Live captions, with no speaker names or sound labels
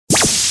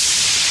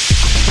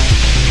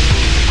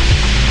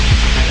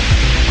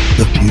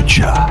the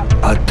future,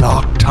 a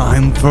dark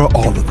time for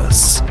all of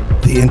us.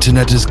 The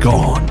internet is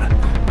gone,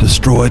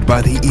 destroyed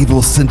by the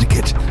evil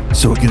syndicate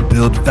so it could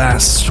build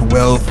vast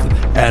wealth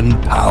and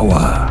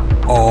power.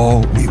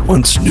 All we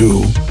once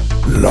knew,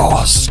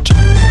 lost.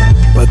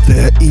 But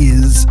there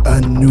is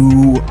a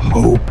new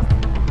hope.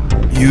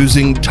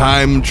 Using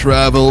time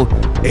travel,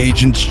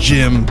 Agents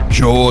Jim,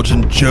 George,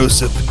 and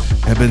Joseph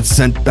have been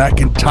sent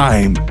back in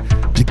time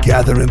to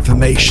gather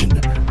information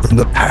from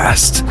the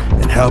past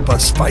and help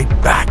us fight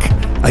back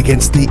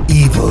against the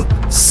evil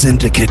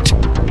syndicate.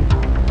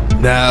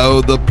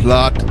 Now the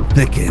plot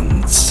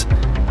thickens.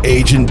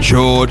 Agent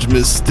George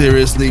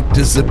mysteriously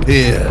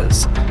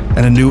disappears,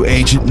 and a new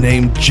agent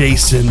named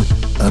Jason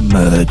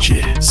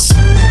emerges.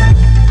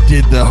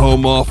 Did the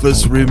Home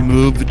Office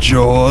remove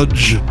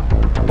George?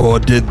 Or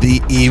did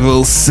the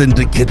evil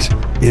syndicate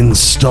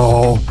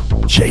install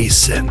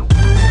Jason?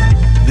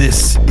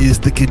 This is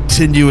the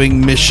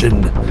continuing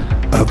mission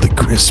of the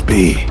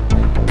crispy,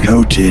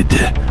 coated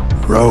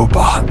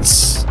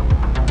robots,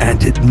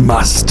 and it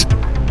must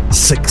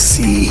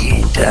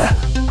succeed.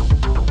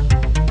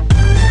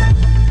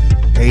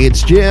 Hey,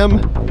 it's Jim.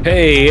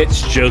 Hey,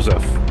 it's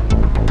Joseph.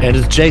 And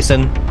it's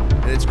Jason.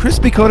 And it's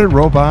Crispy Coated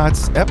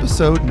Robots,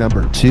 episode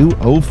number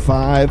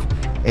 205.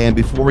 And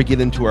before we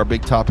get into our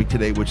big topic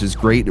today, which is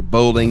great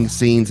bowling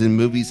scenes in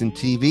movies and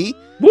TV,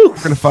 we're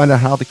going to find out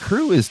how the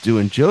crew is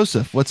doing.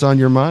 Joseph, what's on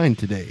your mind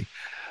today?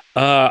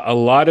 A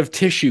lot of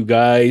tissue,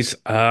 guys.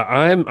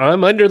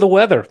 I'm under the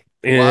weather.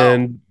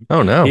 And wow.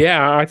 Oh, no.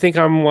 Yeah, I think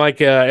I'm like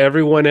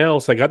everyone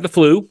else. I got the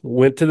flu,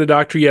 went to the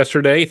doctor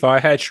yesterday, thought I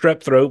had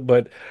strep throat,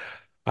 but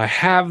I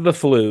have the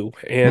flu.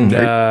 And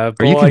are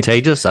you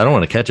contagious? I don't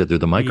want to catch it through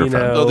the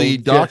microphone. So the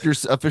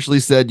doctors officially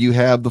said you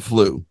have the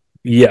flu.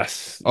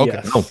 Yes. Okay.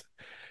 Yes. Oh.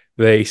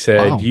 They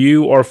said,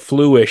 You are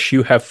fluish.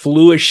 You have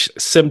fluish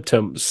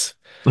symptoms.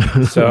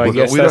 So I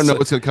guess we don't know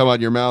what's going to come out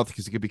of your mouth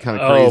because it could be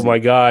kind of crazy. Oh my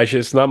gosh,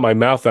 it's not my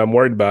mouth I'm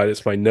worried about.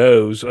 It's my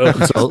nose. Oh,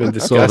 it's been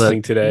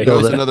disgusting today.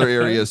 Those in other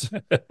areas.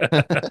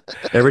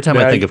 Every time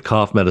I think of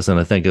cough medicine,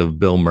 I think of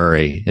Bill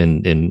Murray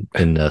in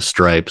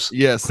Stripes.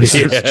 Yes.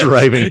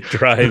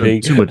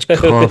 driving too much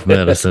cough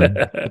medicine.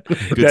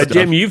 Now,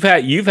 Jim, you've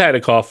had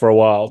a cough for a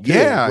while too,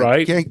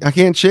 right? I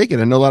can't shake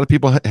it. I know a lot of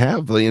people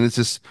have,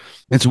 and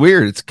it's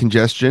weird. It's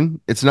congestion.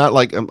 It's not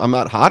like I'm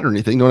not hot or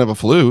anything. Don't have a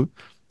flu.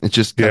 It's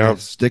just kind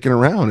of sticking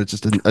around. It's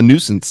just a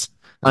nuisance.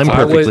 I'm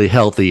perfectly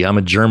healthy. I'm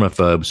a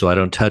germaphobe, so I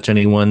don't touch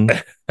anyone.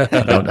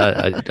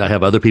 I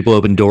have other people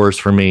open doors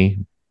for me.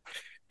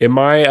 In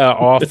my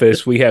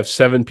office, we have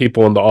 7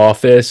 people in the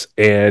office,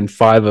 and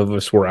 5 of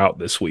us were out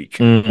this week.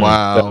 Mm-hmm.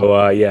 Wow.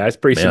 So, it's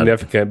pretty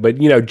significant. But,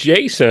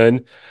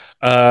 Jason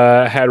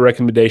had a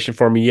recommendation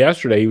for me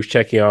yesterday. He was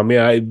checking on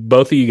me.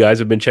 Both of you guys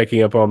have been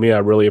checking up on me. I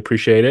really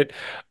appreciate it.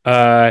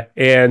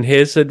 And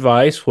his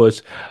advice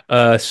was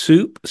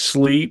soup,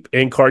 sleep,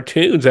 and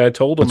cartoons. I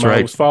told him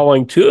I was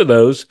following 2 of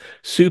those,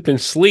 soup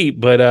and sleep,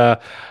 but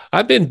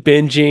I've been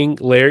binging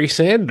Larry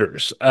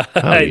Sanders.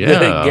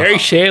 Gary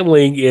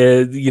Shandling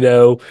is,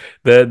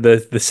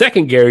 the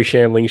second Gary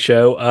Shandling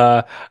show.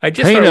 I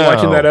just started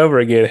watching that over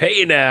again.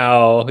 Hey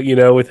now,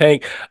 with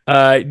Hank.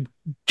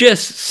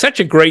 Just such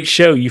a great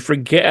show. You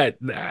forget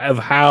of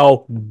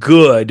how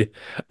good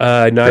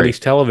 90s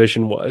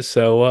television was.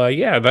 So,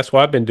 that's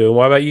what I've been doing.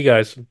 What about you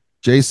guys?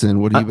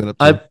 Jason, what have you been up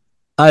to?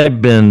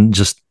 I've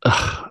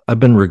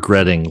been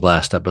regretting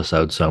last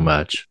episode so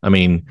much. I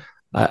mean,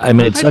 I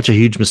made such a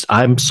huge mistake.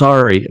 I'm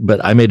sorry,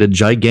 but I made a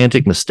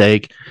gigantic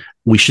mistake.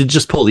 We should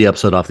just pull the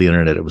episode off the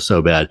internet. It was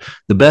so bad.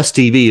 The best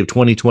TV of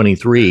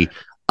 2023.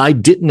 I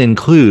didn't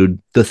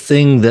include the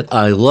thing that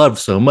I love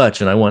so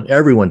much, and I want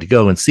everyone to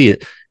go and see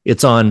it.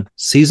 It's on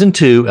season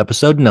 2,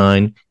 episode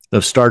 9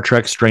 of Star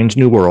Trek Strange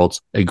New Worlds,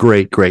 a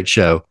great, great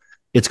show.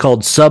 It's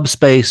called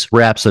Subspace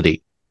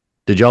Rhapsody.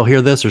 Did y'all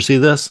hear this or see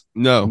this?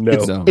 No.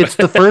 It's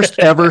the first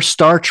ever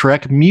Star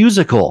Trek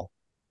musical.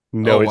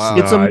 No,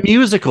 it's a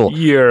musical.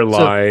 You're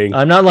lying.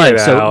 I'm not lying.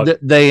 So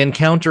they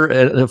encounter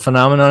a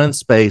phenomenon in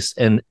space,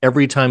 and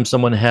every time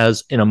someone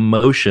has an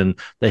emotion,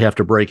 they have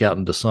to break out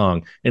into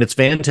song. And it's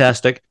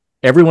fantastic.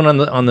 Everyone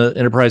on the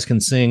Enterprise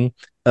can sing.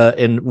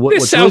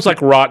 This sounds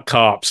like Rock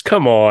Cops.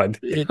 Come on.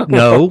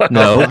 No.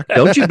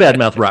 Don't you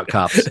badmouth Rock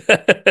Cops.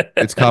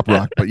 It's Cop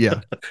Rock, but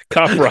yeah.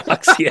 Cop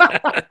Rocks, yeah.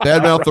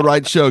 Badmouth the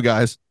right show,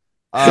 guys.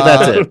 So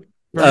that's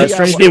it.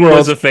 Strange New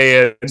World's a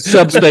fan.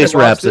 Subspace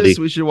Rhapsody.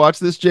 We should watch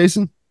this,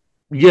 Jason?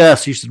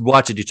 Yes, you should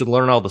watch it. You should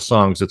learn all the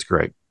songs. It's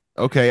great.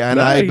 Okay, and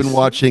nice. I've been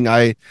watching.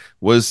 I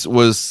was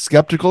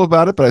skeptical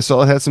about it, but I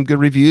saw it had some good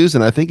reviews,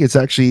 and I think it's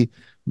actually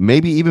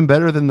maybe even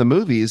better than the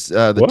movies.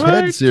 The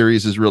Ted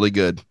series is really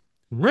good.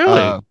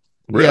 Really?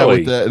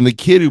 Really? Yeah, and the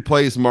kid who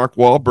plays Mark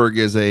Wahlberg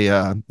as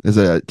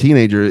a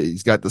teenager,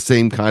 he's got the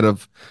same kind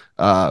of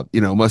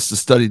must have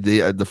studied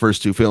the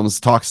first 2 films,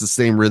 talks the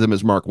same rhythm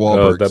as Mark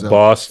Wahlberg.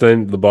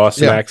 The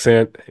Boston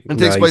accent. It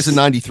takes place in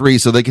 93,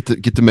 so they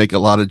get to make a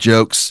lot of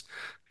jokes.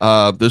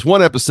 There's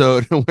one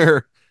episode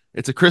where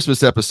it's a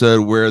Christmas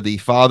episode where the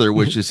father,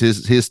 which is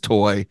his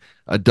toy,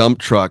 a dump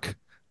truck,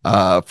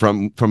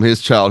 from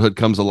his childhood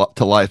comes a lot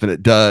to life, and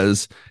it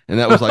does. And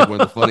that was like one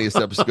of the funniest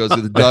episodes.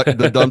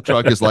 The dump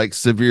truck is like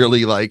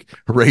severely like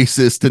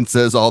racist and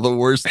says all the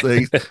worst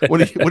things.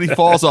 When he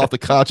falls off the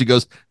couch, he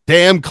goes,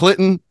 "Damn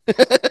Clinton."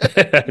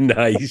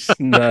 Nice.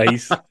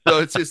 So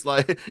it's just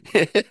like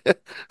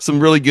some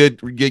really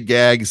good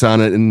gags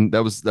on it, and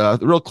that was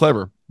real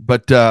clever.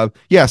 But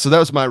yeah, so that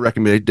was my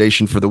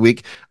recommendation for the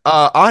week.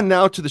 On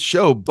now to the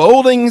show,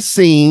 bowling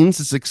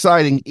scenes. It's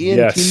exciting in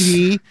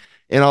TV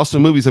and also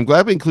movies. I'm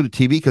glad we included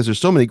TV because there's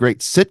so many great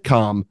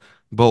sitcom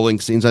bowling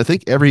scenes. I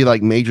think every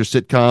like major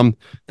sitcom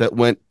that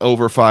went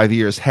over 5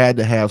 years had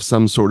to have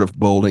some sort of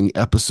bowling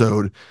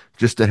episode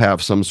just to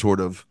have some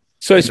sort of.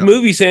 So it's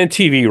movies and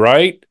TV,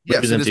 right?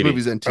 Yes, it is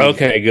movies and TV.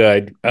 Okay,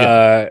 good.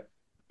 Yeah.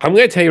 I'm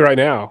going to tell you right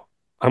now.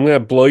 I'm going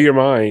to blow your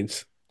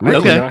minds. I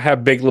do not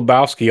have Big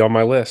Lebowski on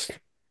my list.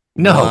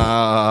 No,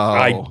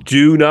 I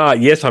do not.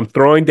 Yes, I'm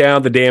throwing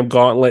down the damn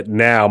gauntlet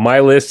now.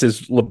 My list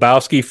is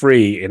Lebowski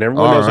free, and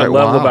everyone knows I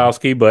love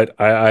Lebowski, but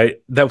I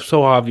that was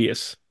so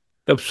obvious.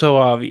 That was so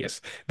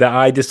obvious that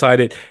I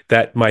decided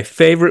that my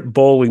favorite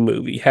bowling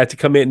movie had to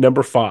come in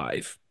number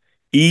 5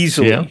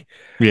 easily.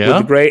 Yeah. With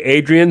the great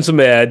Adrian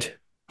Zmed.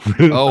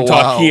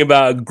 Talking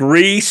about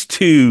Grease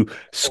 2,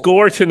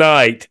 Score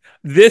Tonight.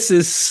 This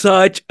is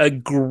such a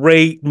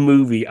great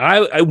movie.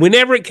 I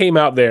whenever it came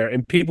out there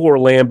and people were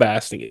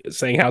lambasting it,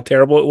 saying how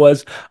terrible it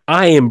was,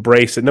 I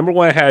embraced it. Number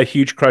one, I had a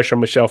huge crush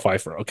on Michelle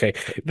Pfeiffer. Okay,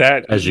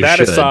 that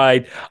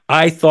aside,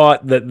 I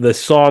thought that the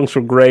songs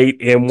were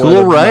great and one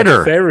of my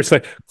favorites.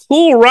 Like,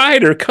 Cool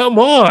Rider, come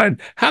on,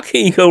 how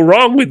can you go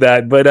wrong with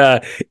that?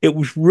 But it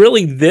was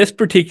really this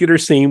particular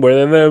scene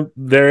where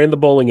they're in the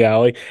bowling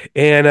alley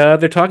and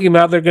they're talking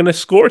about they're going to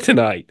score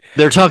tonight.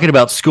 They're talking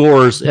about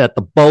scores at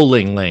the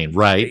bowling lane,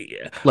 right?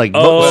 Like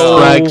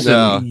strikes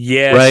and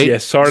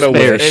yes, sort of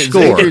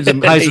score,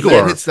 high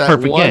score. It's that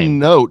perfect one game.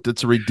 Note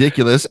that's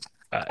ridiculous.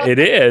 It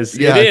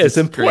is.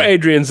 And poor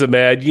Adrian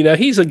Zmed,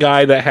 he's a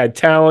guy that had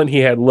talent, he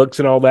had looks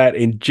and all that,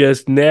 and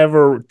just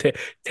never.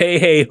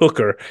 T.J.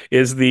 Hooker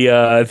is the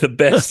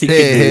best he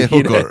can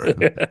do. Hooker,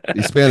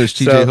 the Spanish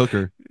T.J.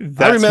 Hooker.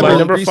 I remember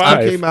number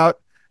 5 came out.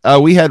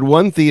 We had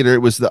one theater.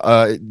 It was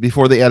the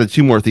before they added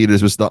 2 more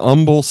theaters. It was the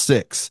Humble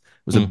 6. It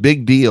was a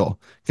big deal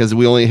because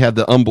we only had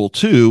the Humble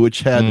 2,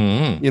 which had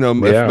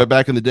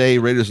back in the day,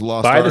 Raiders of the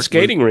Lost Ark. By the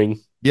skating ring.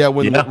 Yeah,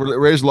 when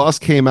Raiders of the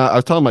Lost came out, I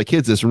was telling my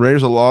kids this. When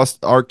Raiders of the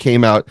Lost Ark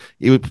came out,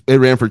 it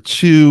ran for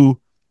 2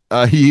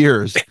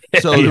 years.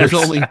 So it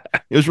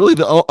was really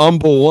the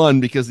Humble 1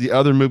 because the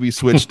other movie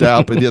switched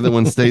out, but the other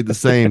one stayed the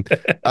same.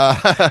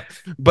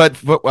 But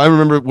I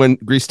remember when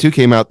Grease 2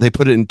 came out, they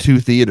put it in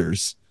 2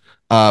 theaters.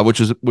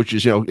 Which is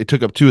it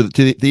took up 2 of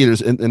the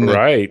theaters, and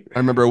right. I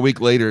remember a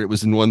week later it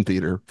was in 1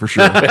 theater for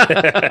sure,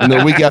 and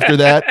the week after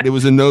that it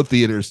was in no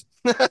theaters.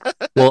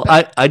 Well,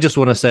 I just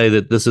want to say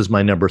that this is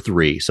my number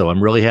 3, so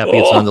I'm really happy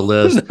it's on the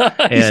list. Nice.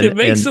 And it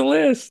makes the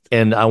list,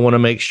 and I want to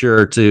make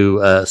sure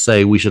to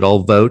say we should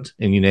all vote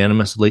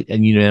unanimously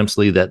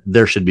that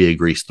there should be a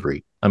Grease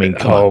 3. I mean,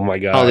 come on. My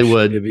gosh,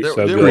 Hollywood.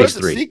 There was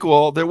a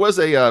sequel. There was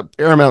a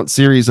Paramount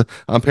series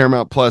on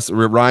Paramount Plus,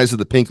 Rise of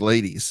the Pink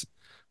Ladies.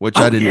 Which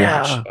I didn't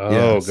watch.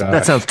 Oh, gosh.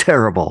 That sounds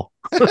terrible.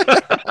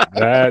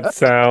 That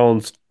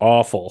sounds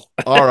awful.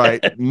 All right.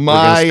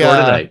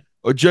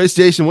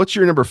 Jason, what's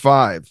your number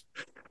 5?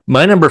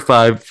 My number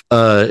 5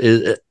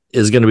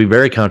 is going to be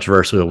very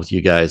controversial with you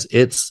guys.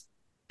 It's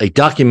a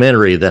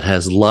documentary that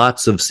has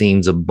lots of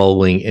scenes of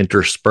bowling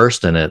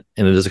interspersed in it.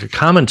 And it is a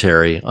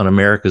commentary on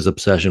America's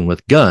obsession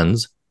with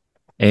guns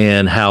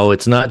and how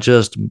it's not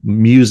just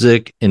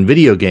music and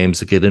video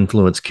games that could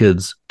influence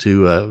kids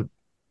to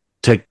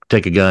take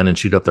a gun and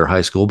shoot up their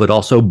high school, but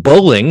also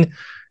bowling.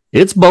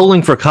 It's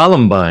Bowling for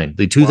Columbine,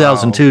 the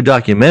 2002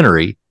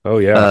 documentary. Oh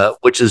yeah,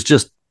 which is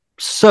just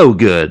so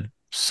good.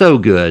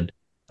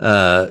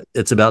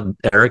 It's about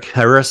Eric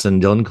Harris and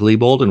Dylan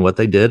Klebold and what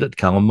they did at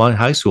Columbine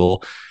High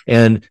School,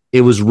 and it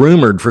was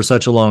rumored for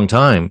such a long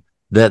time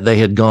that they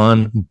had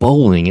gone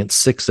bowling at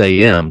 6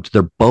 a.m. to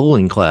their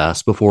bowling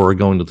class before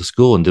going to the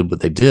school and did what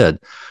they did,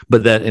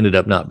 but that ended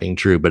up not being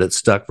true. But it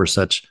stuck for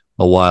such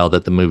a while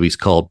that the movie's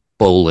called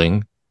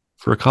Bowling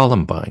for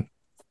Columbine.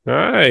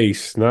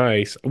 Nice.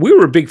 We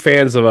were big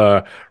fans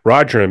of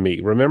Roger and Me.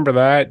 Remember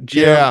that,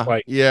 Jim?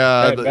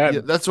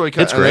 That's what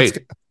it's great.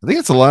 I think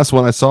it's the last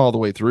one I saw all the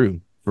way through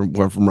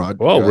from Roger.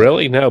 Oh,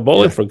 really? No,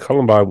 Bowling for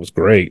Columbine was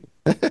great.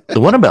 The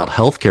one about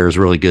healthcare is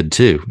really good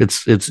too.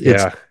 It's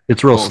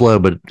real slow,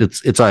 but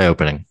it's eye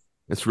opening.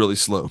 It's really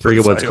slow.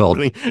 Forget what it's called.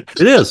 It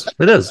is.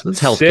 It's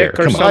healthcare.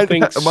 Come on.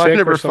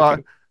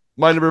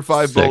 My number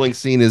 5 bowling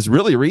scene is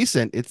really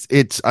recent.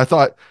 I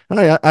thought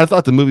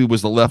the movie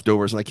was The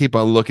Leftovers, and I keep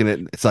on looking at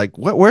it. It's like,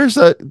 where's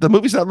the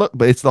movie's not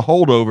but it's The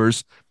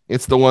Holdovers.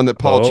 It's the one that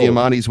Paul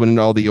Giamatti's winning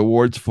all the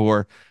awards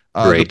for.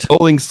 Great. The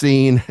bowling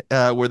scene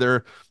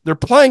where they're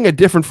playing a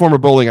different form of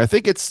bowling. I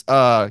think it's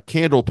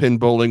candle pin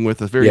bowling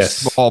with a very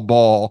small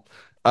ball.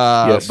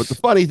 Yes. But the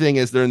funny thing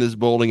is they're in this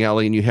bowling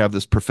alley and you have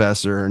this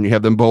professor and you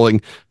have them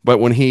bowling. But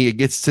when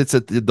he sits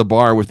at the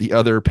bar with the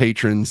other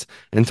patrons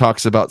and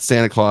talks about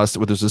Santa Claus,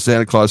 where there's a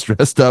Santa Claus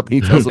dressed up, and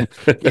he tells them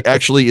he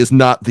actually is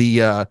not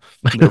the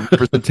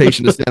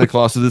representation of Santa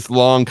Claus. So this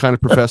long kind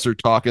of professor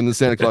talking, the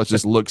Santa Claus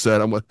just looks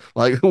at him with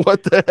like,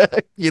 what the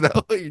heck?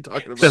 What are you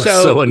talking about? That's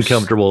so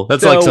uncomfortable.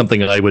 That's like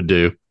something I would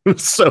do.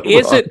 So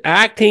is wrong. it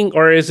acting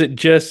or is it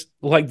just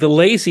like the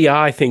lazy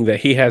eye thing that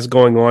he has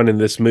going on in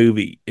this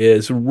movie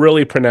is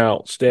really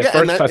pronounced? At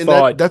first I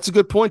thought that's a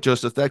good point,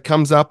 Joseph. That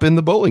comes up in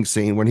the bowling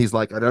scene when he's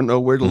like, I don't know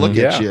where to look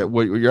at you,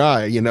 with your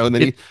eye, and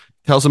then he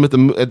tells him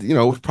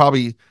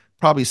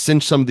probably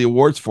cinched some of the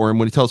awards for him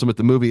when he tells him at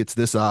the movie it's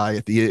this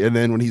eye and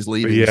then when he's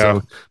leaving. Yeah.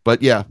 So,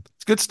 but yeah,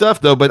 it's good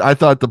stuff though. But I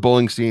thought the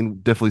bowling scene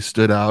definitely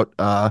stood out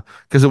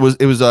because it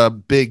was a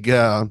big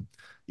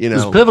it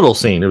was a pivotal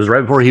scene. It was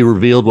right before he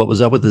revealed what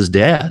was up with his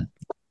dad.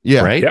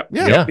 Yeah. Right.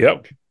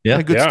 Yep.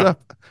 Good stuff.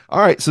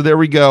 All right, so there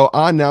we go.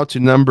 On now to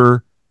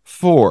number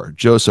 4.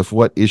 Joseph,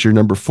 what is your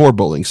number 4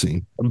 bowling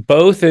scene?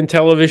 Both in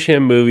television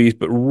and movies,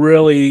 but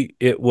really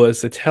it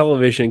was the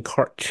television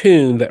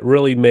cartoon that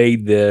really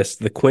made this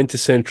the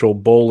quintessential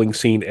bowling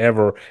scene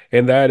ever,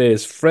 and that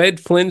is Fred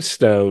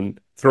Flintstone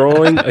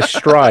throwing a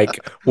strike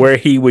where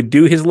he would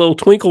do his little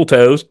twinkle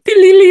toes, and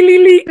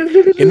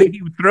then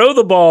he would throw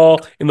the ball,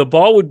 and the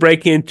ball would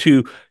break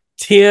into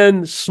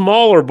 10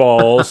 smaller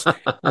balls,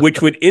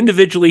 which would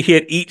individually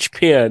hit each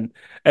pin.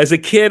 As a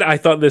kid, I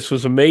thought this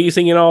was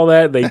amazing and all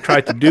that. They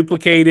tried to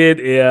duplicate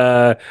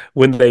it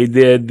when they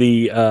did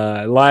the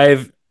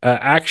live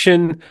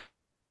action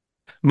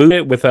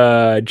movie with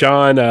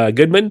John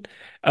Goodman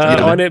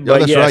on it. But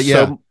that's right,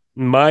 yeah. So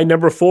my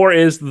number 4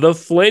 is the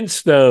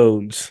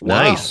Flintstones.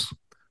 Nice. Wow.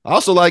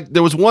 Also,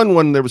 there was one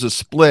when there was a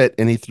split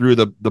and he threw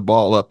the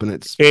ball up and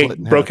it split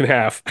broke in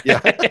half.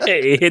 Yeah.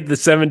 It hit the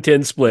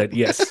 7-10 split.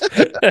 Yes.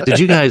 Did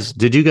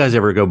you guys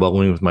ever go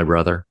bowling with my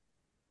brother?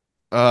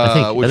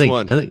 Which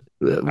one?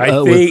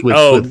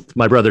 With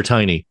my brother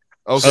Tiny.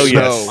 Okay.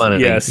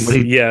 Yes.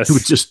 He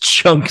would just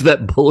chunk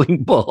that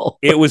bowling ball.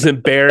 It was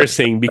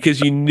embarrassing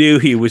because you knew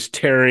he was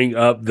tearing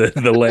up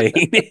the lane.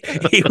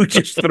 He would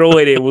just throw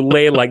it. It would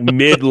land like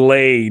mid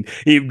lane.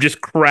 He would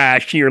just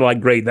crash. You're like,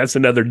 great, that's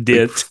another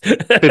dent.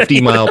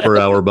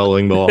 50-mile-per-hour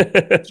bowling ball.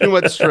 Too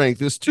much strength.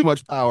 There's too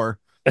much power.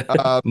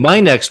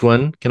 My next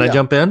one. Can I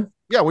jump in?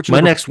 Yeah.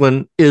 My next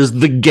one is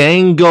The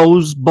Gang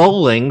Goes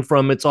Bowling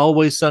from It's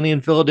Always Sunny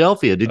in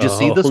Philadelphia. Did you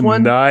see this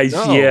one? Nice.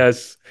 No.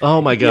 Yes. Oh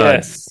my God.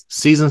 Yes.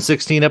 Season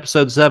 16,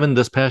 episode 7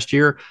 this past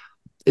year.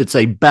 It's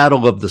a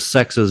battle of the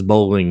sexes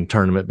bowling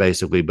tournament,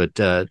 basically. But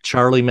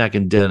Charlie Mack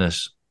and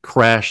Dennis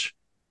crash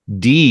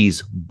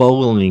Dee's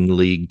bowling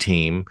league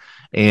team.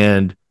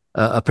 And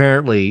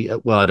apparently,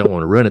 well, I don't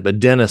want to ruin it, but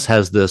Dennis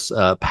has this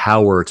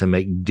power to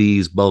make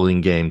Dee's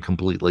bowling game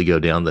completely go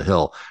down the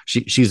hill.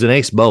 She's an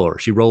ace bowler.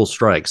 She rolls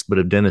strikes, but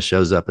if Dennis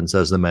shows up and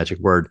says the magic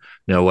word,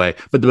 no way.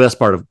 But the best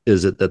part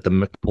is that the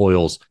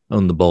McPoyles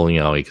own the bowling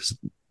alley because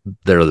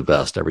they're the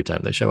best every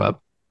time they show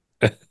up.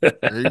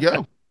 There you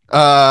go.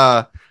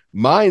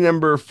 My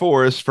number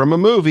 4 is from a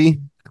movie.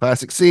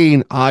 Classic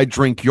scene. I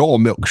drink your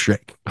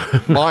milkshake.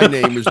 My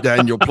name is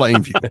Daniel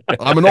Plainview.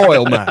 I'm an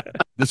oil man.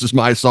 This is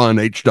my son,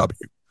 HW.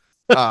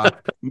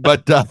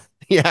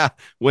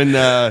 When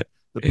the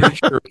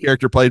preacher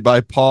character played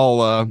by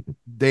Paul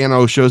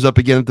Dano shows up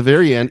again at the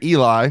very end,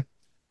 Eli,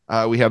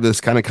 we have this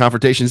kind of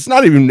confrontation. It's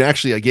not even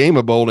actually a game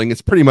of bowling.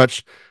 It's pretty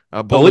much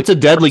it's a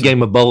deadly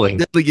game of bowling.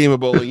 Deadly game of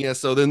bowling, yeah.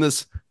 So then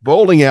this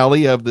bowling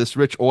alley of this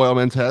rich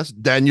oilman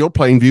test, Daniel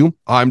Plainview.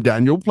 I'm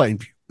Daniel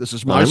Plainview. This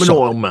is my son, an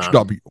oil man.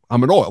 HW.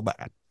 I'm an oil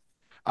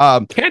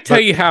man. Can I tell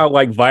you how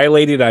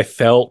violated I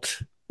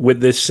felt with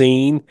this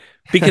scene?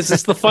 Because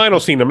it's the final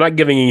scene. I'm not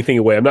giving anything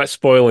away. I'm not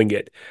spoiling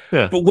it.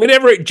 Yeah. But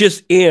whenever it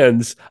just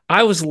ends,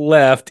 I was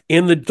left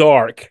in the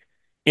dark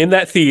in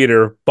that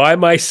theater by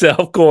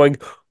myself going,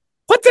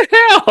 what the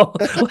hell?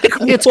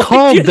 It's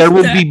called There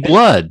Will Be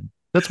Blood.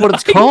 That's what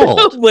it's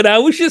called. But I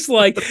was just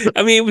like,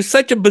 it was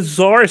such a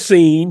bizarre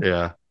scene.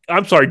 Yeah.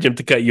 I'm sorry, Jim,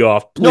 to cut you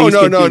off. Please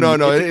no.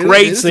 It's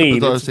great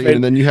scene.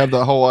 And then you have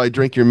the whole I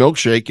drink your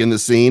milkshake in the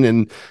scene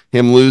and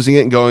him losing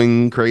it and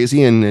going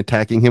crazy and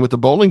attacking him with the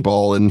bowling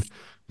ball and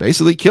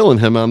basically killing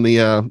him on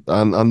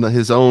the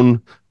his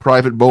own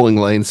private bowling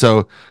lane.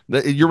 So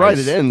you're right.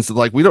 It ends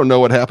we don't know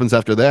what happens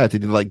after that.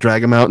 Did he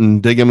drag him out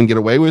and dig him and get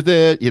away with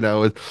it?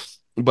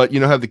 But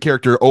have the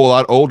character a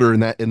lot older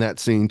in that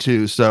scene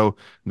too. So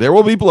There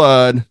Will Be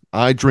Blood.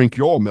 I drink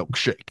your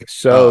milkshake.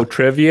 So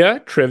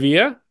trivia.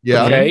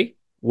 Yeah. Okay.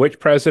 Which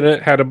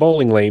president had a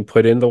bowling lane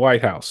put in the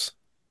White House?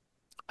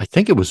 I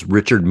think it was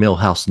Richard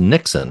Milhouse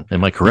Nixon.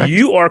 Am I correct?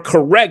 You are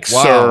correct,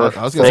 sir. For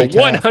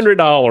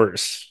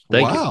 $100.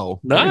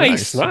 Wow.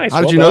 Nice.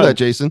 How did you know that,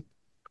 Jason?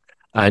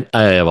 I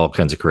have all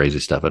kinds of crazy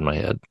stuff in my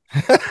head.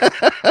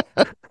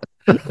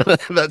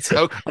 That's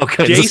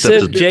okay.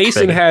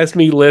 Jason has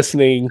me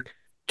listening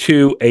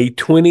to a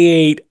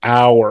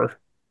 28-hour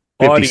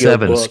 57.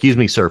 audiobook. Excuse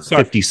me, sir.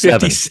 Sorry,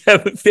 57.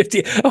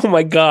 50. Oh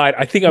my God.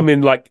 I think I'm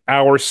in like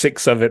hour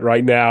 6 of it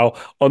right now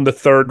on the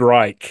Third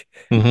Reich.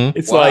 Mm-hmm.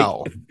 It's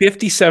Wow. like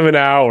 57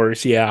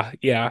 hours. Yeah.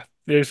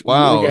 We're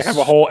Wow. gonna have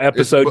a whole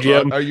episode,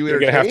 Jim. Are you You're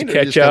gonna have to entertained, or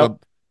you catch just kind up. of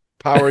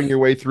powering your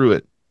way through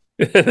it?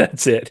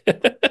 That's it.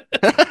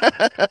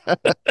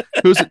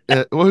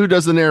 Who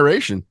does the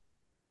narration?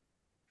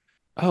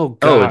 Oh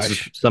Oh, it's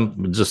gosh.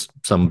 some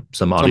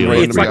audio.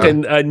 random It's like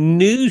guy. a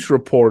news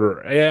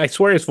reporter. I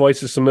swear his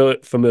voice is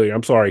familiar.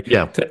 I'm sorry.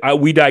 Yeah.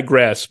 We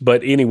digress.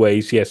 But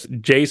anyways, yes,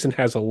 Jason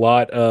has a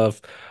lot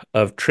of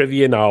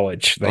trivia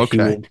knowledge that he Okay.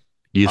 will.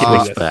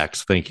 Useless Yes.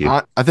 facts. Thank you.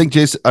 I think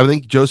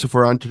Joseph,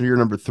 we're on to your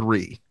number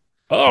 3.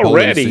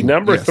 Already, scene.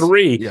 number Yes.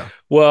 3. Yeah.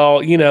 Well,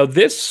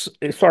 this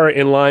is sort of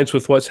in lines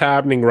with what's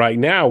happening right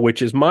now,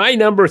 which is my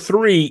number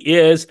 3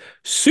 is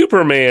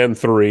Superman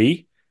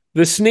 3,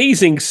 the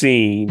sneezing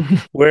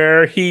scene,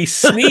 where he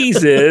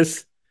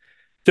sneezes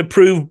to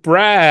prove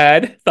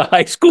Brad, the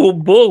high school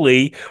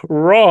bully,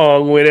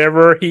 wrong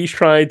whenever he's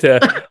trying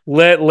to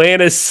let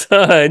Lana's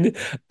son,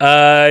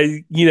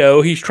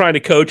 he's trying to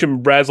coach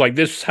him. Brad's like,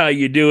 this is how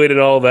you do it and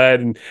all that.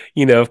 And,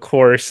 of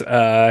course,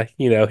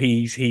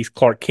 he's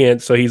Clark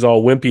Kent, so he's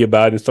all wimpy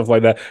about it and stuff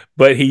like that.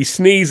 But he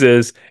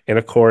sneezes, and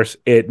of course,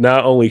 it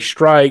not only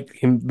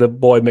the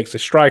boy makes a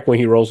strike when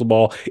he rolls the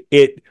ball,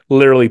 it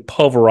literally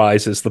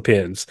pulverizes the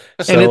pins.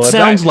 So, and it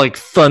sounds like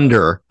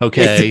thunder.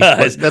 Okay. It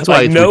does. That's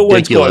why it's no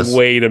ridiculous. one's going,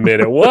 wait a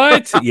minute,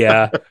 what?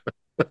 Yeah.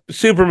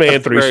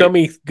 Superman 3. Right. So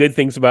many good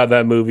things about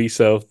that movie.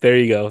 So there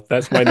you go.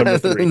 That's my number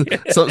 3.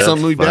 Some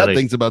really bad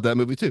things about that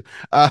movie too.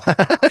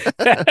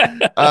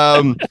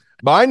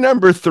 My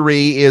number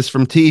 3 is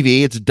from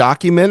TV. It's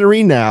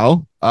Documentary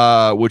Now,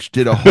 which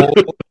did a whole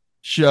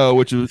show,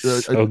 which was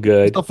so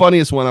good. The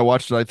funniest one. I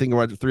watched it, I think I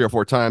watched it 3 or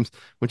 4 times,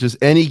 which is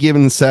Any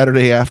Given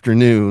Saturday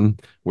Afternoon,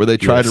 where they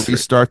try to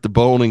restart the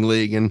bowling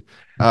league, and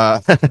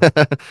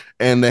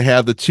and they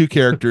have the 2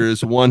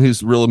 characters, one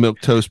who's real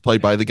milquetoast,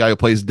 played by the guy who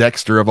plays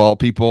Dexter of all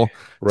people.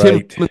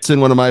 Right. Tim Robinson,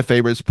 one of my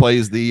favorites,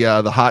 plays the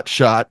hot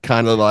shot,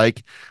 kind of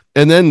like.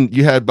 And then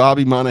you had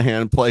Bobby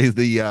Monahan play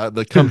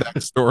the comeback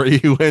story,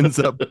 who ends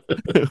up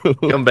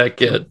comeback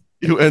kid.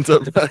 Who ends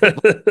up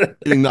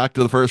getting knocked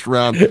to the first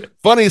round.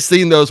 Funniest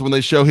scene though is when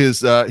they show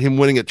his him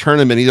winning a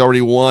tournament. He's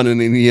already won, and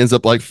then he ends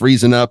up like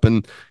freezing up,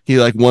 and he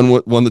like won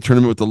the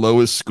tournament with the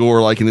lowest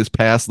score, like in his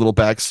past little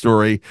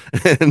backstory.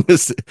 And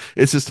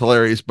it's just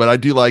hilarious. But I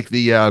do like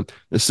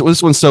this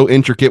one's so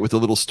intricate with the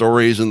little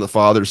stories and the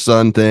father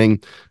son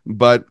thing.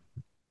 But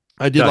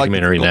I did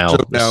Documentary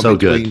like now so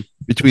good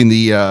between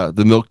the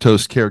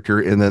milquetoast character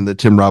and then the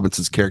Tim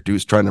Robinson's character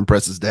who's trying to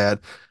impress his dad.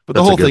 But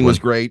the whole thing was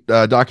great.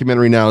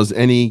 Documentary Now is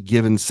Any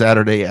Given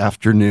Saturday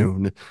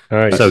Afternoon. All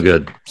right. So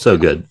good.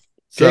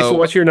 Jason,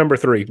 what's your number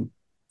 3?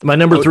 My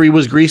number 3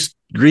 was Grease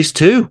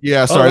 2.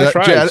 Yeah, sorry. That's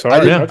right.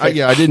 Sorry.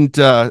 I didn't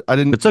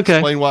It's okay.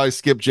 explain why I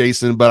skipped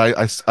Jason, but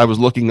I was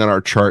looking on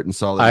our chart and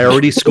saw that. I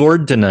already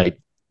scored tonight.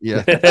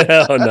 Yeah.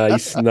 Oh,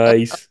 nice.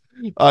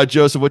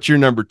 Joseph, what's your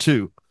number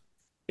 2?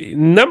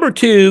 Number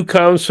 2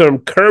 comes from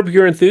Curb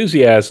Your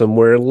Enthusiasm,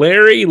 where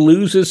Larry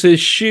loses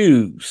his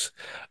shoes.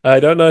 I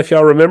don't know if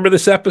y'all remember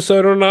this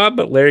episode or not,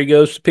 but Larry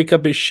goes to pick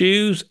up his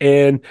shoes,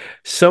 and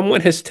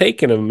someone has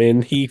taken them,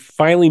 and he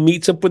finally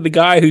meets up with the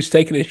guy who's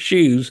taking his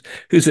shoes,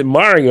 who's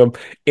admiring them,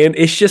 and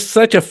it's just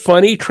such a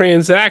funny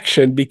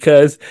transaction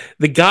because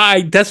the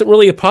guy doesn't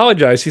really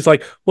apologize. He's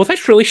like, well,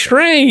 that's really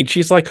strange.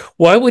 He's like,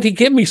 why would he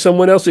give me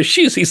someone else's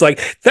shoes? He's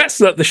like, that's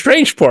not the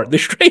strange part. The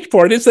strange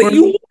part is that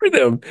you wore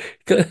them.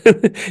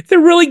 They're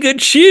really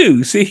good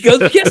shoes. He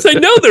goes, yes, I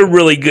know they're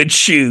really good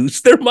shoes.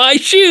 They're my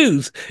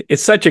shoes.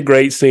 It's such a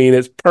great scene.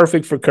 It's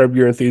perfect for Curb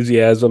Your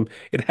Enthusiasm.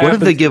 What did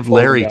they give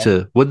Larry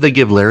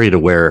to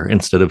wear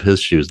instead of his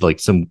shoes? Like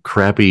some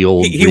crappy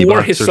old he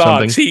wore his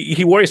socks.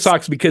 He wore his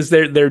socks because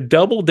they're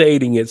double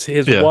dating. It's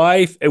his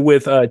wife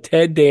with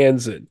Ted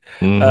Danson,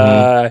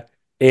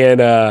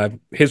 and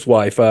his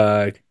wife.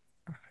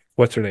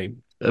 What's her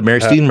name?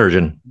 Mary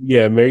Steenburgen.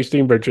 Yeah, Mary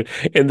Steenburgen.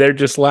 And they're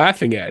just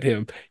laughing at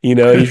him.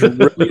 He's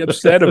really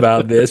upset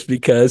about this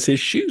because his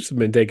shoes have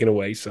been taken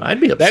away. So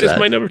I'd be upset. That is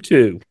my number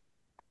 2.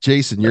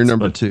 Jason, your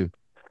number 2.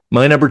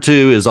 My number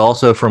 2 is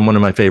also from one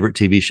of my favorite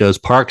TV shows,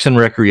 Parks and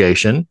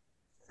Recreation.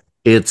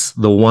 It's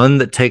the one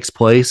that takes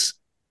place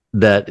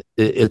that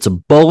it's a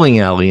bowling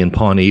alley in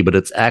Pawnee, but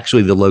it's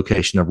actually the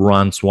location of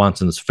Ron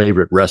Swanson's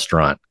favorite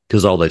restaurant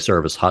because all they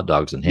serve is hot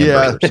dogs and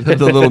hamburgers. Yeah,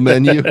 the little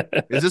menu.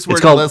 Is this where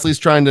Leslie's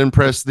trying to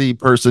impress the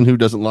person who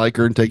doesn't like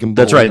her and take him bowling?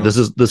 That's right.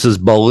 This is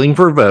Bowling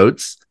for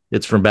Votes.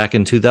 It's from back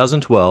in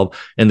 2012.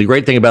 And the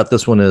great thing about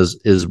this one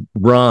is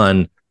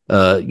Ron,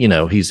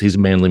 he's a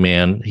manly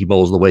man. He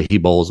bowls the way he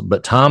bowls,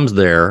 but Tom's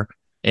there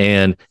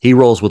and he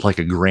rolls with like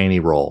a granny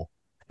roll.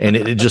 And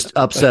it just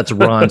upsets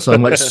Ron. So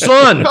I'm like,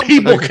 son,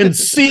 people can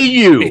see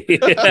you.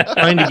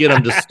 Trying to get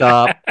him to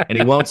stop, and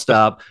he won't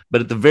stop.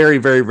 But at the very,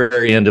 very,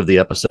 very end of the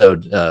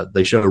episode,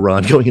 they show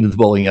Ron going into the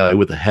bowling alley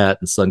with a hat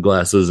and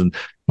sunglasses, and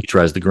he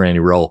tries the granny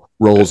roll,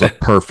 rolls a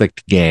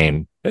perfect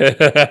game.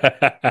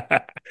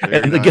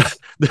 And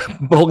the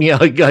bowling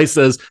alley guy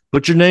says,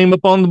 "Put your name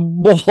up on the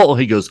ball."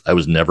 He goes, "I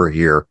was never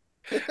here."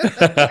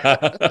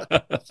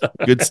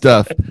 Good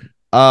stuff.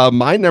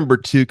 My number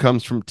 2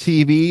 comes from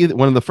TV.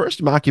 One of the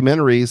first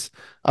mockumentaries,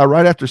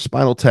 right after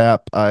Spinal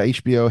Tap.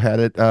 HBO had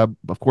it.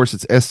 Of course,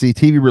 it's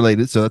SCTV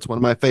related, so that's one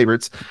of my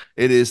favorites.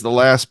 It is The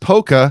Last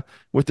Polka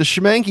with the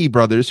Schmanke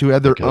brothers, who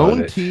had their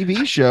own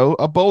TV show,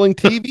 a bowling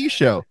TV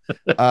show.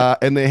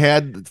 And they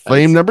had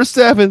frame number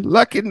 7,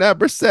 lucky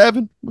number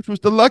 7, which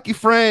was the lucky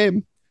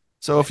frame.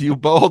 So if you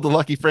bowled the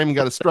lucky frame and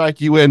got a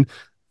strike, you win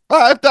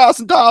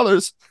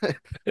 $5,000.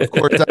 Of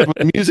course, that's when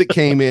the music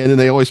came in, and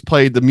they always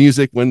played the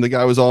music when the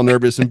guy was all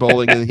nervous and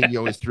bowling, and he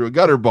always threw a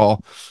gutter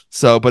ball.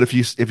 So, but if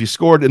you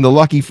scored in the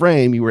lucky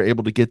frame, you were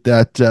able to get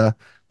that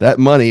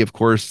money. Of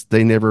course,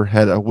 they never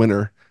had a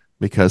winner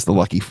because the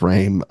lucky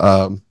frame.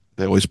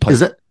 They always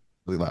played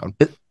really loud.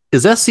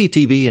 Is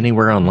SCTV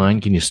anywhere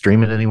online? Can you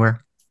stream it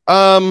anywhere?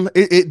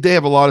 They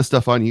have a lot of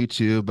stuff on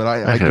YouTube, but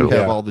I do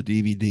have all the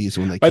DVDs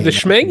when they. But the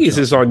Schmangies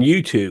is on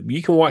YouTube.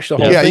 You can watch the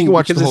whole thing. Yeah, you can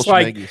watch the whole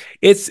Schmangies.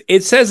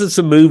 It says it's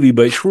a movie,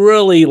 but it's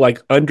really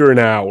like under an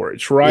hour.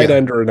 It's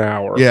under an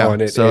hour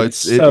on it. So it's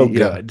so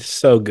good,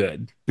 so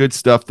good. Good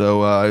stuff,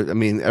 though. I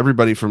mean,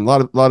 everybody from a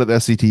lot of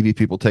SCTV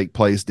people take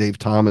place. Dave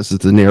Thomas is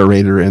the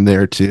narrator in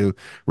there too.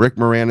 Rick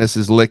Moranis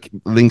is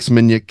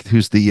Linksmaniak,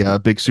 who's the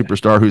big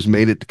superstar who's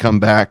made it to come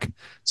back.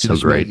 So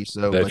great.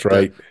 That's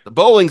right. The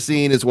bowling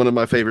scene is one of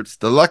my favorites.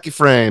 The lucky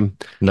frame,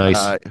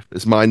 nice,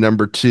 is my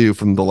number 2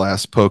 from The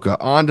Last Polka.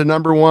 On to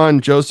number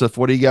 1, Joseph.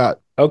 What do you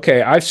got?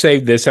 Okay, I've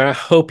saved this, and I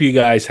hope you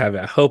guys have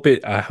it. I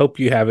hope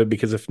you have it,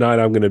 because if not,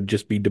 I'm going to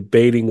just be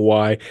debating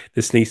why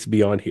this needs to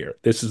be on here.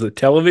 This is a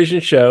television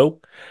show.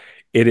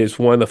 It is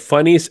one of the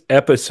funniest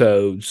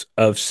episodes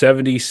of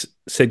 70s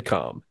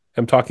sitcom.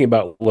 I'm talking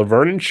about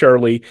Laverne and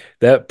Shirley.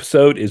 The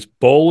episode is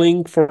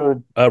Bowling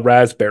for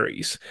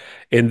Raspberries,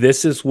 and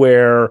this is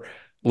where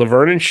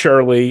Laverne and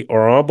Shirley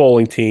are on a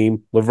bowling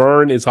team.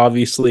 Laverne is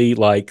obviously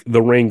like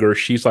the ringer;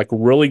 she's like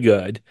really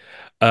good.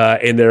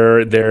 And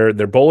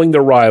they're bowling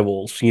their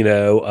rivals,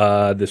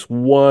 this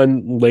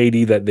one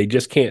lady that they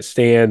just can't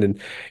stand,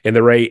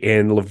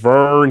 and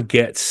Laverne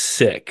gets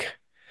sick.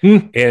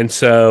 And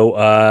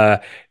so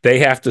they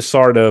have to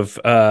sort of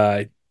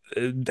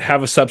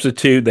have a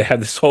substitute. They have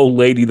this whole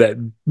lady that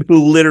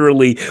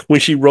literally, when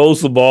she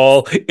rolls the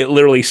ball, it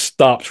literally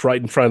stops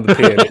right in front of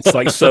the pin. It's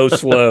like so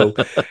slow.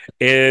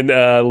 And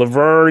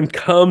Laverne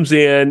comes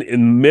in the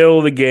middle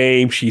of the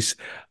game. She's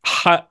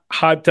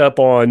hopped up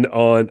on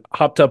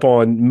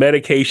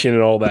medication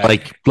and all that,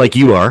 like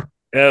you are.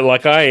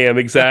 Like I am,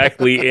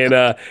 exactly.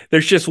 And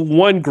there's just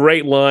one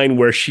great line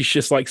where she's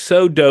just like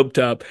so doped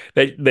up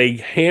that they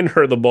hand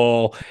her the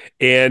ball,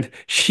 and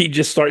she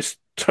just starts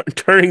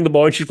turning the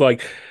ball, and she's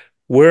like,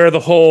 "Where are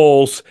the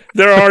holes?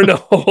 There are no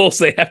holes."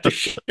 They have to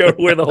show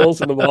where the holes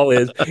in the ball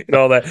is and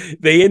all that.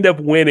 They end up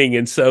winning.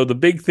 And so the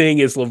big thing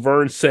is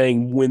Laverne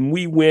saying, "When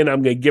we win,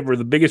 I'm going to give her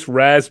the biggest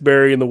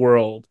raspberry in the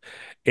world."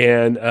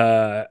 And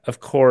of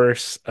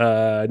course,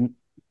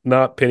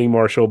 not Penny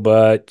Marshall,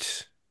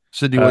 but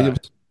Cindy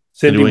Williams.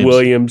 Cindy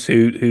Williams,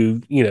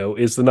 who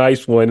is the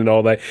nice one and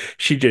all that.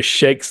 She just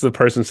shakes the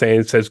person's hand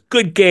and says,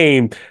 "Good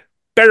game.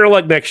 Better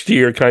luck next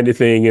year," kind of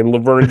thing. And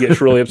Laverne gets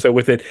really upset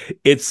with it.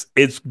 It's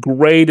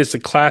great. It's a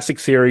classic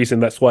series,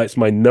 and that's why it's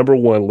my number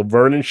 1.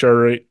 Laverne and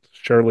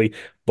Shirley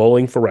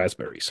Bowling for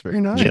Raspberries. Very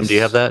nice. Jim, do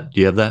you have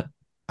that?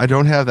 I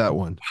don't have that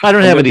one. I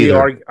don't have it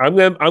either. I'm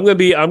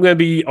gonna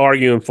be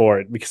arguing for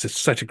it because it's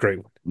such a great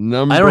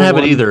one. I don't have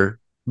it either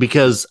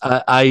because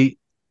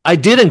I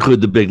did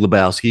include The Big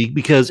Lebowski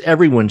because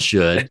everyone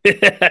should.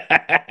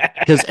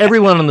 Because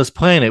everyone on this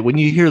planet, when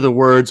you hear the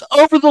words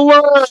 "over the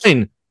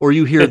line" or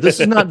you hear "this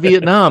is not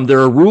Vietnam, there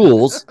are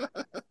rules,"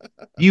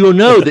 you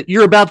know that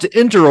you're about to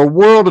enter a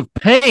world of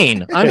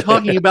pain. I'm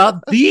talking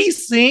about the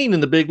scene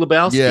in The Big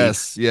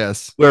Lebowski.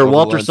 Yes. Where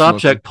Walter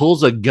Sobchak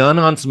pulls a gun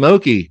on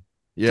Smokey,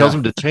 tells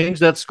him to change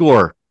that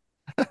score.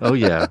 Oh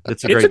yeah,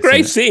 it's a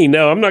great scene.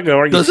 No, I'm not going to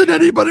argue. Doesn't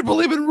anybody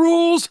believe in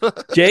rules?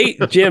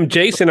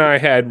 Jason and I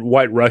had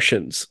White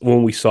Russians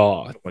when we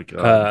saw Big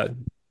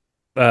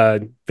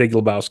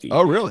Lebowski.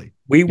 Oh really?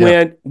 We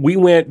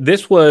went.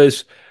 This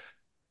was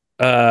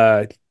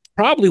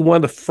probably one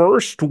of the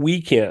first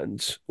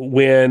weekends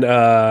when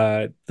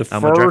the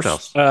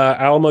first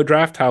Alamo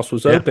Draft House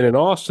was open in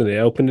Austin. It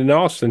opened in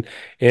Austin,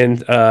 and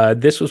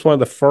this was one of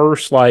the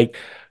first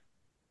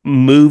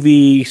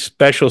movie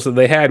specials that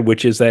they had,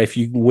 which is that if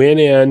you went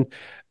in,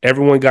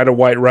 everyone got a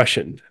White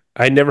Russian.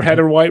 I never had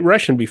a White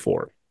Russian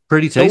before.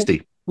 Pretty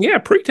tasty.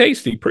 Pretty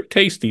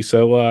tasty.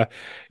 So I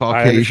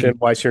understand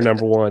why it's your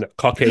number 1.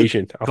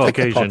 Caucasian. I'll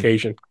take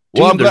Caucasian.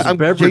 Well,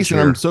 Jason,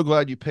 I'm so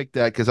glad you picked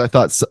that because I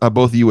thought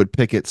both of you would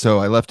pick it, so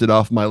I left it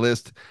off my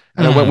list.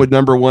 And I went with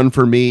number 1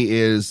 for me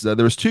is there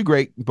was 2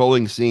 great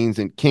bowling scenes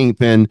in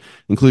Kingpin,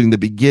 including the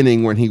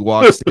beginning when he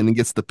walks in and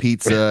gets the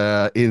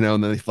pizza, and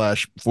then they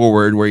flash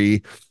forward where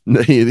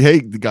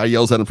the guy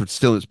yells at him for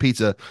stealing his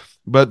pizza.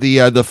 But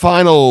the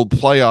final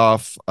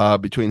playoff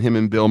between him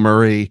and Bill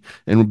Murray,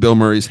 and Bill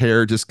Murray's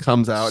hair just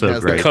comes out. So and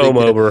has the comb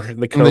over.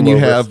 And then you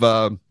have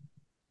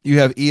you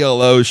have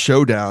ELO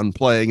Showdown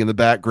playing in the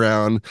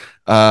background,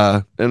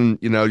 and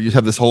you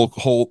have this whole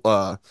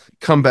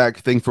comeback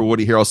thing for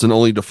Woody Harrelson,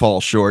 only to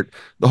fall short.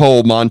 The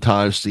whole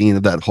montage scene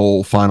of that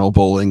whole final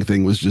bowling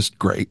thing was just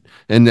great,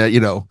 and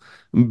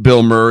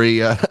Bill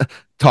Murray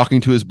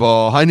talking to his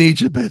ball. I need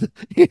you, baby.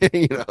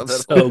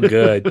 So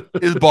good.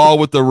 His ball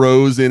with the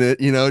rose in it.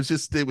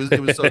 It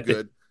was so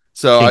good.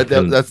 So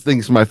that's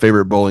thing's my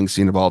favorite bowling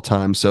scene of all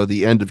time. So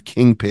the end of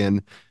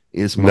Kingpin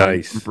is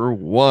my number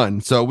one.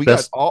 So we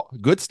got all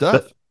good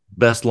stuff.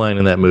 Best line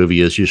in that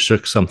movie is "You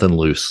shook something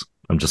loose."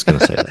 I'm just going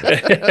to say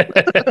that.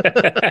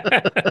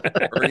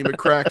 Ernie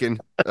McCracken.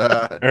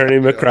 Ernie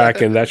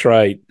McCracken. That's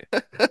right.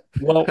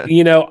 Well,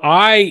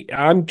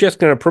 I'm just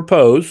going to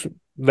propose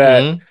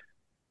that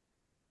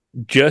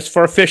just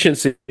for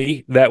efficiency,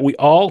 that we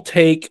all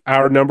take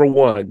our number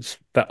ones.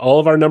 That all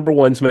of our number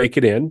ones make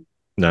it in.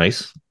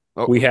 Nice.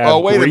 We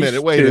have. Wait a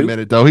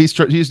minute, though. He's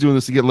doing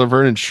this to get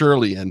Laverne and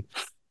Shirley in.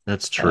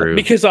 That's true.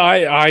 Because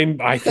I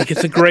think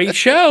it's a great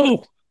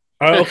show.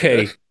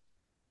 Okay.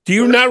 Do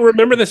you not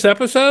remember this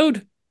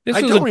episode?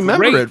 I don't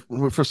remember it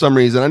for some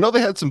reason. I know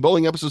they had some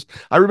bowling episodes.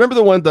 I remember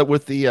the one that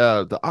with the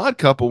Odd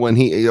Couple when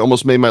he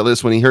almost made my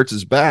list when he hurts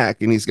his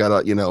back and he's got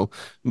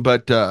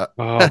but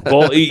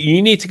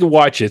you need to go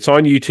watch it. It's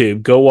on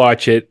YouTube. Go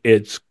watch it.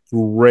 It's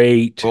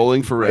great.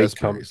 Bowling for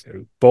Raspberries.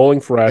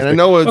 Bowling for Raspberries.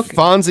 And I know with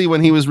Fonzie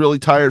when he was really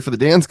tired for the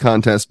dance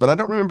contest, but I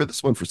don't remember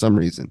this one for some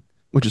reason,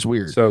 which is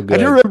weird. So good.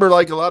 I do remember a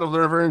lot of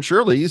Laverne and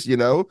Shirley's,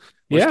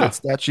 that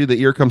statue, the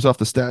ear comes off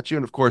the statue,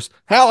 and of course,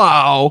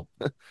 hello.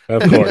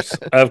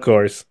 Of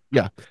course.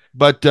 Yeah.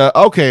 But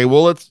okay,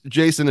 well, if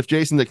Jason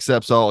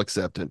accepts, I'll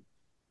accept it.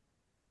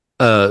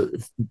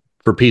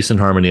 For peace and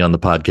harmony on the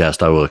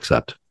podcast, I will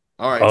accept.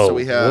 All right.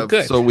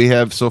 So we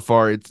have so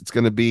far it's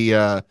going to be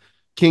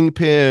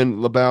Kingpin,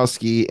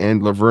 Lebowski,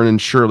 and Laverne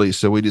and Shirley.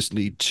 So we just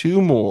need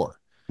two more.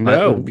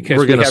 No, because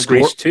we're going to score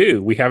Grease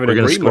 2. We have an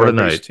agreement on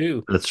Grease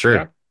 2. That's true.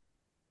 Yeah.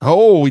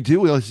 Oh, we do.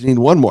 We only need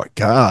one more.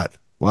 God.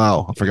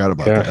 Wow. I forgot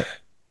about that.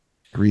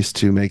 Grease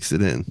 2 makes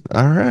it in.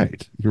 All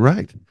right. You're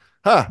right.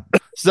 Huh.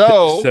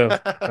 So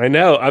I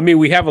know. I mean,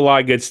 we have a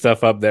lot of good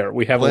stuff up there.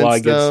 We have a lot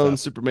of good stuff.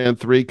 Superman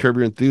 3, Curb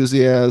Your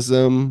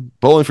Enthusiasm,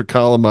 Bowling for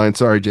Columbine.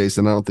 Sorry,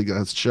 Jason. I don't think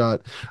that's a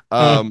shot.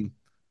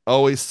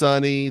 Always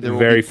Sunny.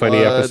 Very funny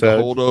episode.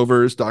 The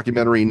Holdovers,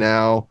 documentary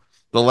now.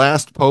 The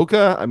Last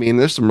Polka. I mean,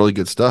 there's some really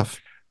good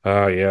stuff.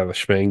 Oh, yeah. The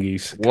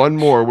Schmangies. One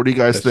more. What do you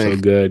guys think?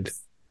 So good.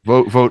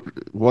 Vote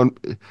one.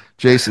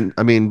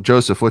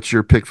 Joseph, what's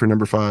your pick for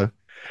number 5?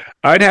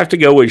 I'd have to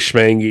go with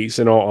Schmangies,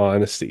 in all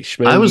honesty.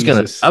 I was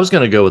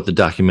gonna go with the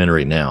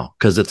documentary now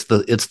because it's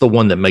the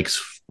one that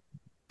makes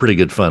pretty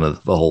good fun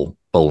of the whole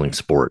bowling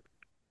sport.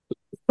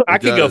 I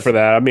could go for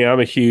that. I mean, I'm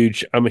a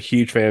huge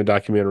fan of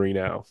documentary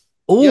now.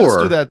 Or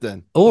let's do that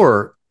then.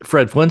 Or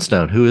Fred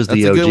Flintstone, who is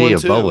the OG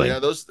of bowling. Yeah,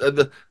 those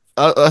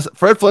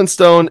Fred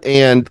Flintstone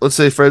and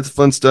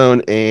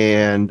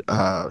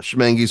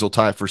Schmangies will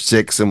tie for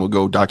 6, and we'll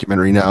go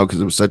documentary now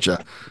because it was such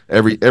a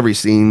every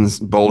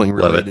scene's bowling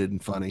related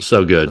and funny.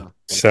 So good.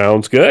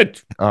 Sounds good.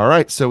 All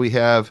right, so we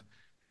have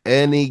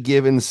Any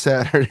Given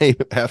Saturday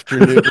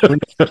Afternoon,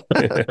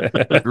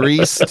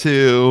 Grease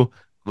 2,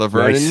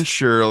 Laverne and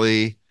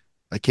Shirley,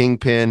 A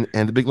Kingpin,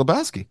 and The Big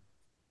Lebowski.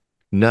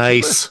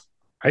 Nice.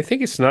 I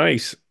think it's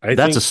nice.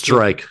 That's a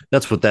strike.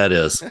 That's what that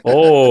is.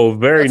 Oh,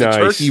 very nice. A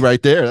turkey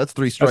right there. That's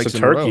 3 strikes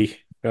in a row.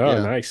 Oh,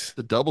 yeah, nice.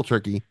 The double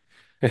turkey.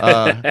 When's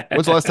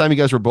the last time you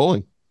guys were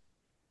bowling?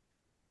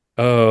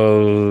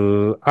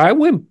 I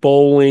went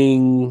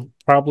bowling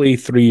probably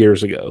 3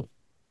 years ago.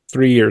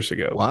 3 years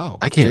ago. Wow.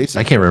 I can't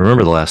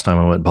remember the last time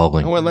I went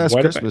bowling. I went last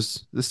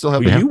Christmas. They still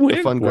have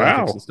the fun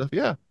graphics and stuff.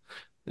 Yeah.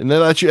 And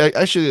then I should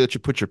let you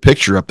put your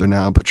picture up there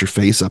now, put your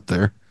face up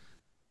there.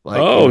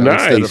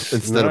 Nice.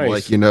 Instead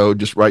of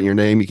just writing your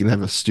name, you can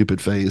have a stupid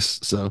face.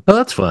 So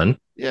that's fun.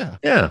 Yeah.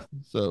 Yeah.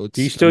 So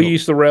do you still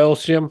use the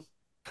rails, Jim?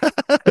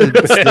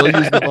 Still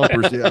use the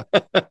bumpers, yeah.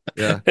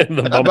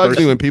 I'm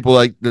actually when people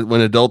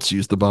when adults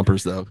use the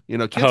bumpers though.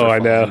 Kids are fine. I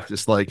know.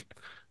 Just like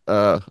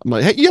I'm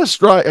like, hey, yeah,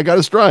 strike. I got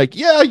a strike.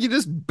 Yeah, you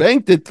just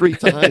banked it 3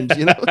 times,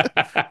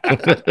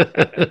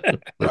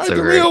 That's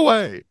the real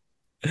way.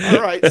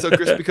 All right, so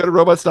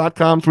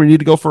crispycutterrobots.com is where you need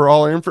to go for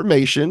all our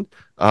information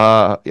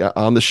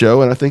on the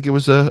show, and I think it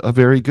was a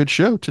very good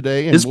show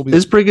today. And it's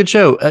a pretty good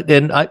show,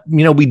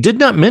 and we did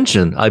not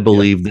mention, I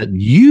believe, that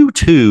you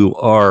two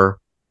are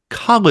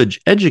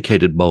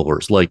college-educated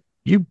bowlers. Like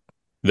you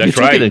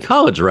took it in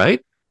college, right?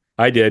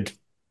 I did.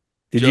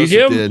 Did Joseph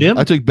you, Jim? Did.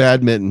 I took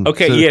badminton.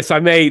 Okay, yes, I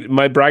made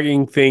my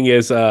bragging thing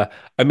is I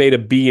made a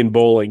B in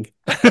bowling.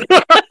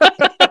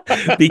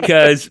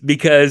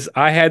 because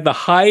I had the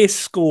highest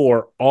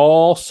score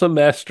all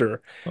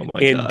semester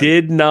and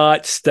did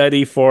not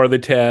study for the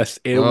test.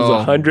 It was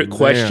a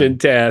 100-question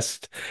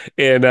test.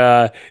 And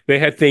they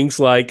had things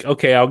like,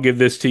 okay, I'll give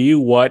this to you.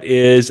 What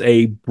is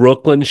a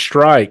Brooklyn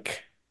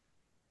strike?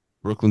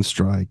 Brooklyn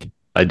strike.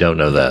 I don't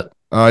know that.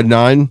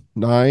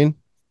 9.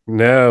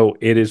 No,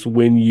 it is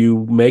when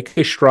you make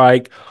a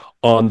strike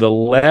on the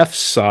left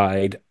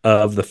side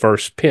of the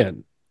first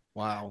pin.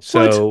 Wow.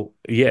 So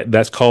yeah,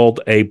 that's called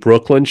a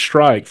Brooklyn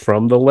strike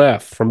from the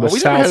left, from the we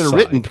south never had a side.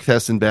 written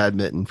test in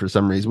badminton for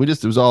some reason.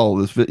 It was all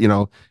this, it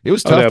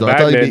was Oh tough no, though.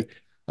 badminton.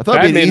 I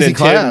thought it'd be an easy Badminton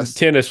class.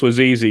 tennis was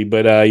easy,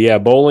 but yeah,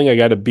 bowling. I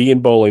got a B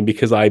in bowling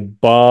because I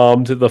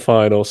bombed the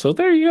final. So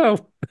there you go.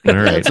 All I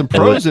right. had some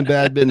pros in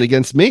badminton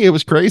against me. It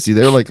was crazy.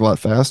 They were like a lot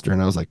faster,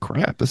 and I was like,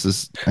 "Crap, this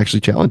is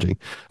actually challenging."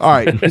 All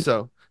right,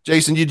 so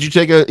Jason, did you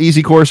take an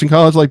easy course in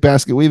college, like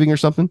basket weaving or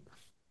something?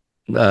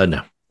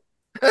 No.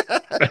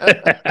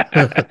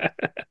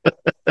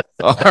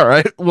 All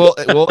right, we'll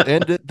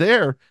end it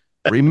there.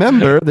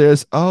 Remember,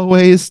 there's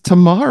always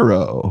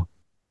tomorrow.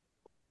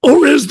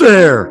 Or is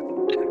there?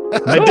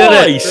 I did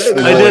Nice. it.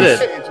 I did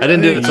it. I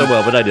didn't do it so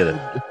well, but I did it.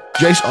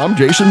 I'm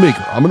Jason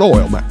Meeker. I'm an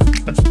oil man.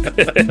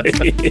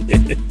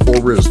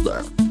 Or is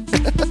there?